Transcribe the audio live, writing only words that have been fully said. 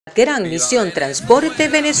Gran Misión Transporte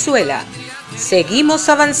Venezuela. Seguimos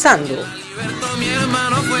avanzando. Mi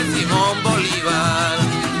hermano fue Simón Bolívar.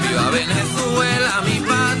 Viva Venezuela, mi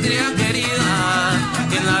patria querida.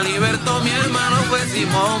 Quien la libertó, mi hermano fue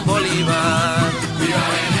Simón Bolívar. Viva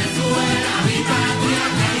Venezuela, mi patria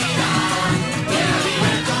querida. Quien la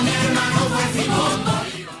libertó, mi hermano fue Simón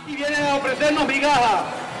Bolívar. Y vienen a ofrecernos migajas.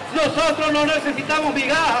 Nosotros no necesitamos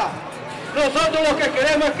migajas. Nosotros lo que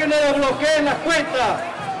queremos es que nos desbloqueen las cuentas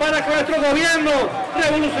para que nuestro gobierno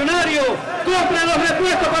revolucionario compre los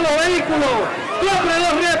repuestos para los vehículos, compre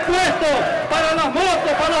los repuestos para las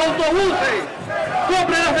motos, para los autobuses,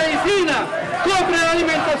 compre las medicinas, compre la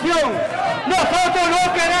alimentación. Nosotros no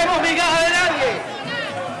queremos migajas de nadie.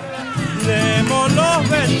 Demos los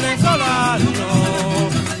venezolanos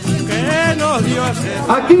que nos dio ese...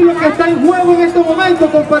 Aquí lo que está en juego en este momento,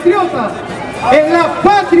 compatriotas, es la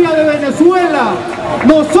patria de Venezuela.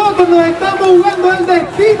 Nosotros nos estamos jugando el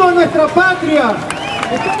destino de nuestra patria.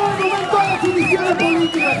 Estamos en el momento de definiciones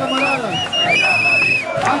políticas, camaradas.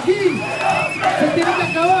 Aquí se tiene que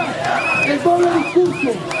acabar el doble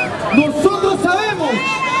discurso. Nosotros sabemos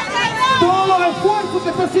todos los esfuerzos que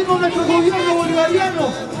está haciendo nuestro gobierno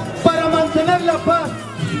bolivariano para mantener la paz.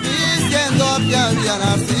 Diciendo que había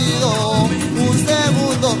nacido un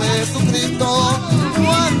segundo Jesucristo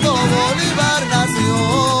cuando Bolívar nació.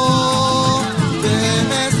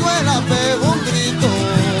 Venezuela pegó un grito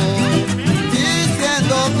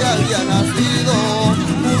diciendo que había nacido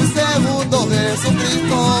un segundo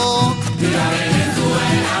Jesucristo. Viva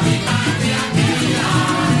Venezuela, mi patria querida.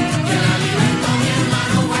 Que la libertó mi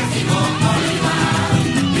hermano fue Simón Bolívar.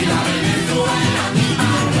 Viva Venezuela, mi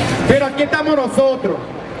patria. Pero aquí estamos nosotros,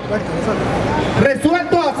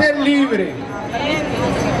 resueltos a ser libres,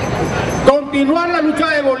 continuar la lucha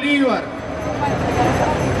de Bolívar,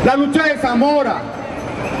 la lucha de Zamora,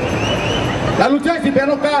 la lucha de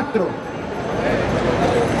Cipriano Castro,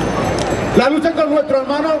 la lucha con nuestro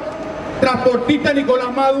hermano transportista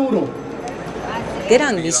Nicolás Maduro.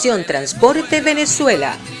 Gran Misión Transporte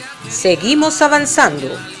Venezuela. Seguimos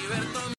avanzando.